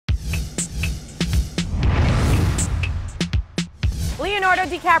Leonardo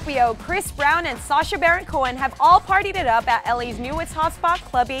DiCaprio, Chris Brown, and Sacha Baron Cohen have all partied it up at LA's newest hotspot,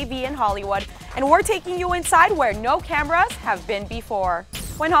 Club AV in Hollywood, and we're taking you inside where no cameras have been before.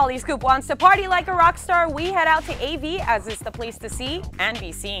 When Holly Scoop wants to party like a rock star, we head out to AV, as it's the place to see and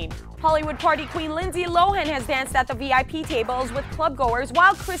be seen. Hollywood party queen Lindsay Lohan has danced at the VIP tables with clubgoers,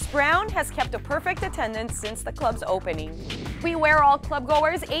 while Chris Brown has kept a perfect attendance since the club's opening. Beware all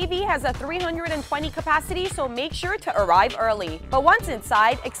clubgoers, AV has a 320 capacity, so make sure to arrive early. But once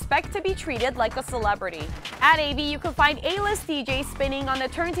inside, expect to be treated like a celebrity. At AV, you can find A-list DJs spinning on the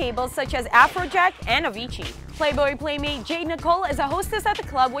turntables such as Afrojack and Avicii. Playboy playmate Jade Nicole is a hostess at the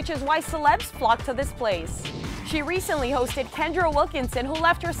club, which is why celebs flock to this place. She recently hosted Kendra Wilkinson, who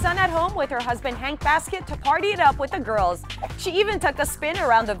left her son at home with her husband Hank Basket to party it up with the girls. She even took a spin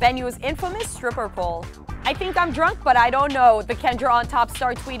around the venue's infamous stripper pole. "I think I'm drunk, but I don't know," the Kendra on Top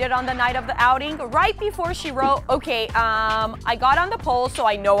star tweeted on the night of the outing, right before she wrote, "Okay, I got on the pole, so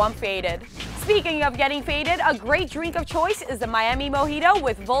I know I'm faded." Speaking of getting faded, a great drink of choice is the Miami Mojito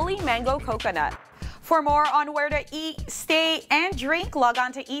with Voli Mango Coconut. For more on where to eat, stay, and drink, log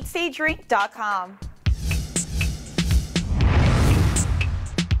on to eatstaydrink.com.